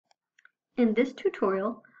In this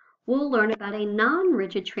tutorial, we'll learn about a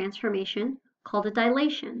non-rigid transformation called a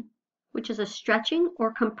dilation, which is a stretching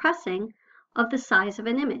or compressing of the size of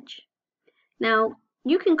an image. Now,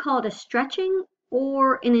 you can call it a stretching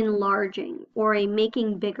or an enlarging or a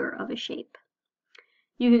making bigger of a shape.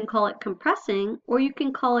 You can call it compressing, or you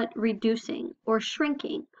can call it reducing or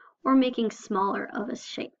shrinking or making smaller of a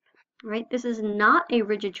shape. Right? This is not a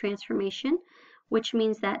rigid transformation, which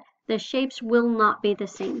means that the shapes will not be the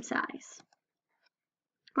same size.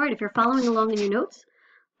 All right, if you're following along in your notes,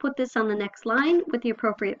 put this on the next line with the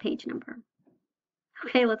appropriate page number.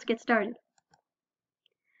 Okay, let's get started.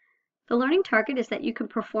 The learning target is that you can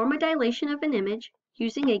perform a dilation of an image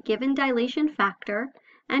using a given dilation factor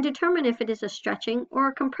and determine if it is a stretching or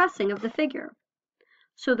a compressing of the figure.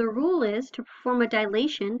 So the rule is to perform a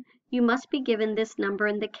dilation, you must be given this number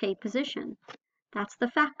in the K position. That's the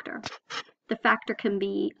factor. The factor can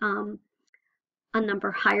be a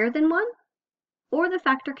number higher than 1, or the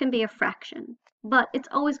factor can be a fraction, but it's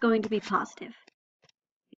always going to be positive.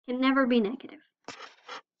 It can never be negative.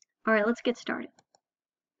 All right, let's get started.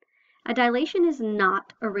 A dilation is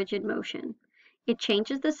not a rigid motion. It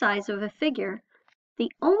changes the size of a figure.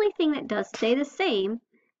 The only thing that does stay the same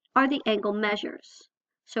are the angle measures.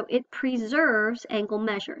 So it preserves angle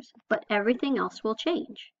measures, but everything else will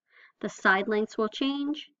change. The side lengths will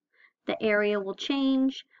change, the area will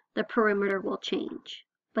change, the perimeter will change,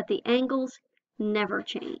 but the angles never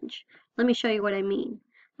change. Let me show you what I mean.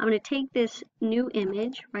 I'm going to take this new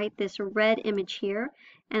image, right, this red image here,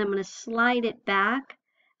 and I'm going to slide it back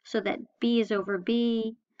so that B is over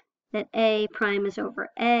B, that A prime is over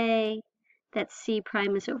A, that C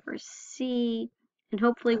prime is over C, and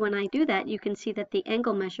hopefully when I do that, you can see that the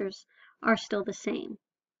angle measures are still the same.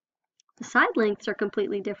 The side lengths are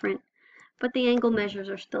completely different, but the angle measures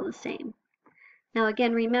are still the same. Now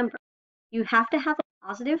again, remember, you have to have a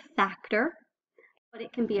positive factor, but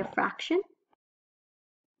it can be a fraction,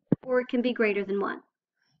 or it can be greater than 1.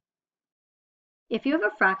 If you have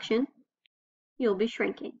a fraction, you'll be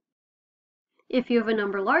shrinking. If you have a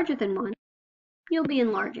number larger than 1, you'll be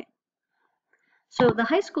enlarging. So the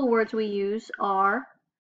high school words we use are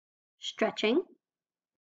stretching,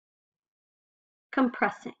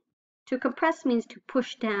 compressing. To compress means to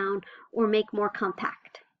push down or make more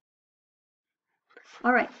compact.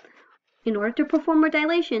 All right, in order to perform a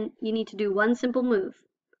dilation, you need to do one simple move.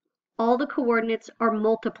 All the coordinates are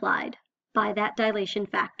multiplied by that dilation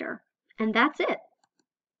factor, and that's it.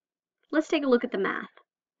 Let's take a look at the math.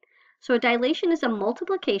 So a dilation is a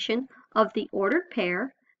multiplication of the ordered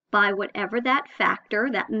pair by whatever that factor,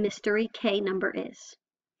 that mystery K number is.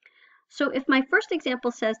 So if my first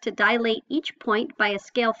example says to dilate each point by a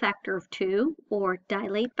scale factor of 2, or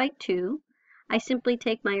dilate by 2, I simply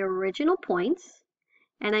take my original points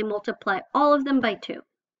and I multiply all of them by 2.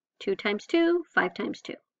 2 times 2, 5 times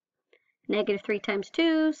 2. Negative 3 times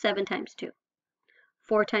 2, 7 times 2.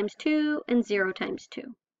 4 times 2, and 0 times 2.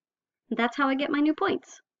 And that's how I get my new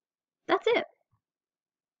points. That's it.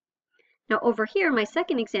 Now over here, my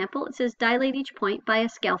second example, it says dilate each point by a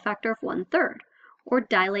scale factor of 1/3, or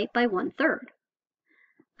dilate by 1/3.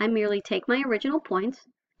 I merely take my original points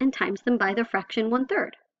and times them by the fraction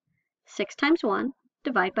 1/3. 6 times 1,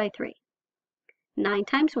 divide by 3. 9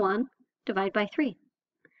 times 1, divide by 3.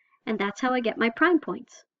 And that's how I get my prime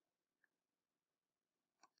points.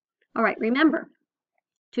 All right, remember,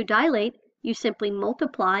 to dilate, you simply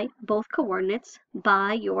multiply both coordinates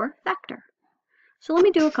by your factor. So let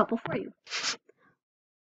me do a couple for you.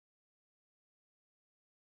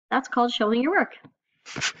 That's called showing your work.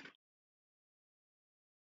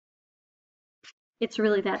 It's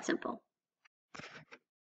really that simple.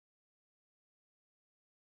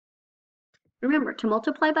 Remember, to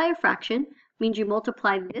multiply by a fraction means you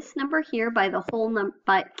multiply this number here by the whole number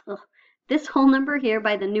this whole number here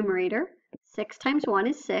by the numerator. 6 times 1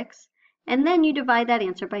 is 6, and then you divide that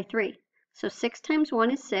answer by 3. So 6 times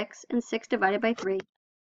 1 is 6, and 6 divided by 3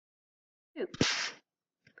 2.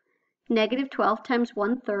 Negative 12 times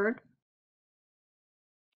 1/3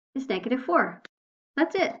 is negative 4.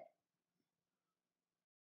 That's it.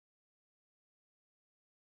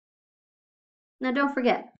 Now don't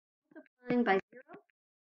forget, multiplying by 0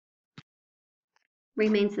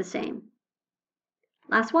 remains the same.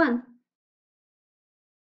 Last one.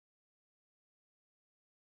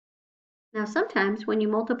 Now sometimes when you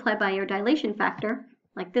multiply by your dilation factor,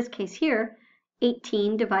 like this case here,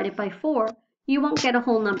 18 divided by 4, you won't get a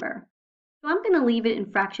whole number. So I'm going to leave it in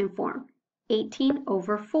fraction form. 18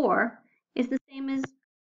 over 4 is the same as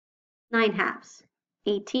 9/2.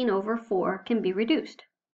 18 over 4 can be reduced.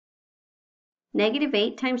 Negative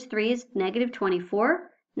 8 times 3 is negative 24.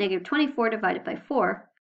 Negative 24 divided by 4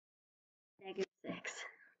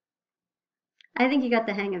 I think you got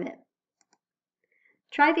the hang of it.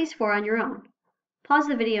 Try these 4 on your own. Pause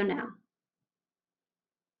the video now.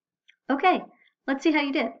 Okay, let's see how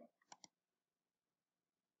you did.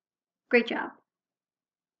 Great job.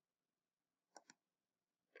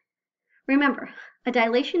 Remember, a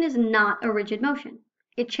dilation is not a rigid motion.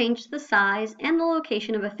 It changes the size and the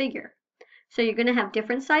location of a figure. So you're going to have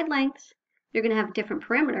different side lengths, you're going to have a different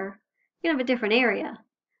perimeter, you're going to have a different area,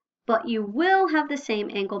 but you will have the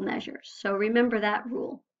same angle measures. So remember that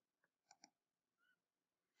rule.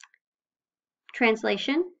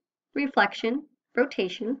 Translation, reflection,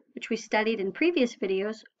 rotation, which we studied in previous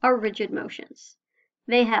videos, are rigid motions.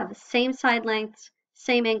 They have the same side lengths,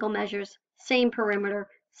 same angle measures, same perimeter,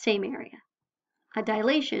 same area. A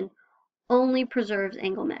dilation only preserves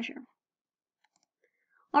angle measure.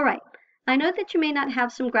 All right, I know that you may not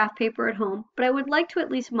have some graph paper at home, but I would like to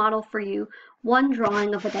at least model for you one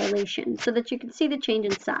drawing of a dilation so that you can see the change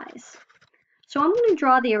in size. So I'm going to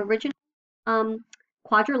draw the original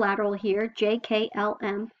quadrilateral here,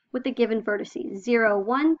 JKLM, with the given vertices 0,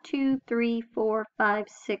 1, 2, 3, 4, 5,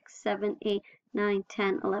 6, 7, 8, 9,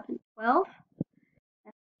 10, 11, 12.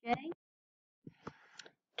 That's J.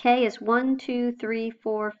 K is 1, 2, 3,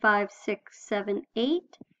 4, 5, 6, 7,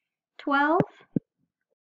 8, 12.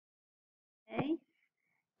 Okay.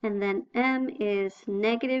 And then M is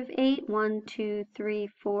 -8, 1, 2, 3,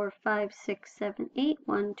 4, 5, 6, 7, 8,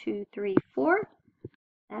 1, 2, 3, 4.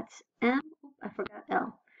 That's M. I forgot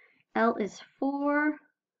L. L is 4,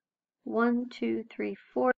 1, 2, 3,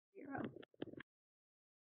 4, 0.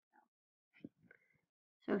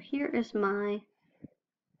 So here is my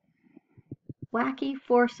wacky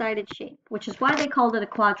four-sided shape, which is why they called it a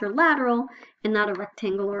quadrilateral and not a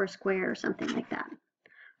rectangle or a square or something like that.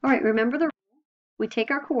 All right, remember the rule. We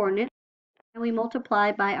take our coordinate and we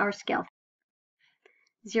multiply by our scale.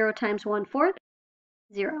 0 times 1/4,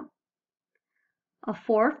 0. A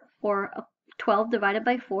fourth, or a 12 divided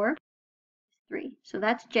by 4, is 3. So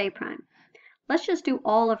that's J prime. Let's just do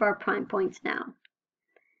all of our prime points now.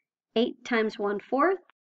 8 times 1/4,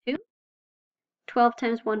 2. 12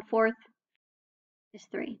 times 1/4 is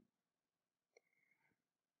 3.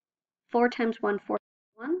 4 times 1/4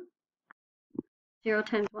 is 1. 0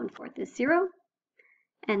 times 1/4 is 0.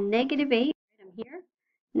 And -8, I'm here,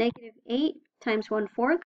 -8 times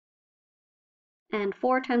 1/4, and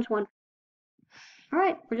 4 times 1/4. All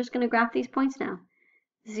right, we're just going to graph these points now.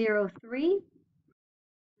 0, 3,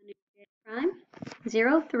 my new J prime.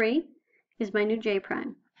 0, 3 is my new J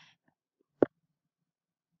prime.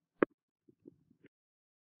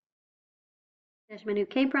 There's my new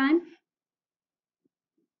K prime.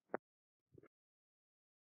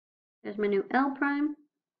 There's my new L prime.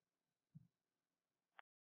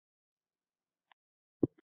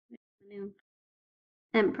 My new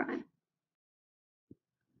M prime.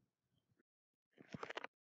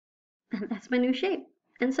 And that's my new shape.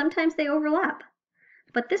 And sometimes they overlap.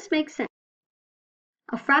 But this makes sense.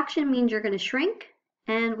 A fraction means you're going to shrink,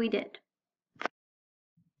 and we did.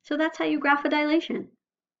 So that's how you graph a dilation.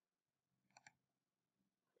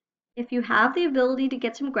 If you have the ability to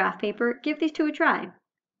get some graph paper, give these two a try.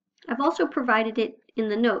 I've also provided it in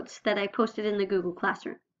the notes that I posted in the Google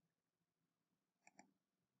Classroom.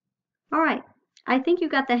 All right, I think you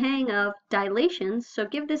got the hang of dilations, so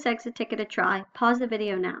give this exit ticket a try. Pause the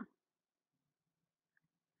video now.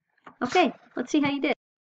 Okay, let's see how you did.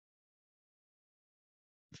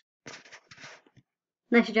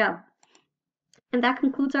 Nice job. And that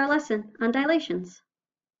concludes our lesson on dilations.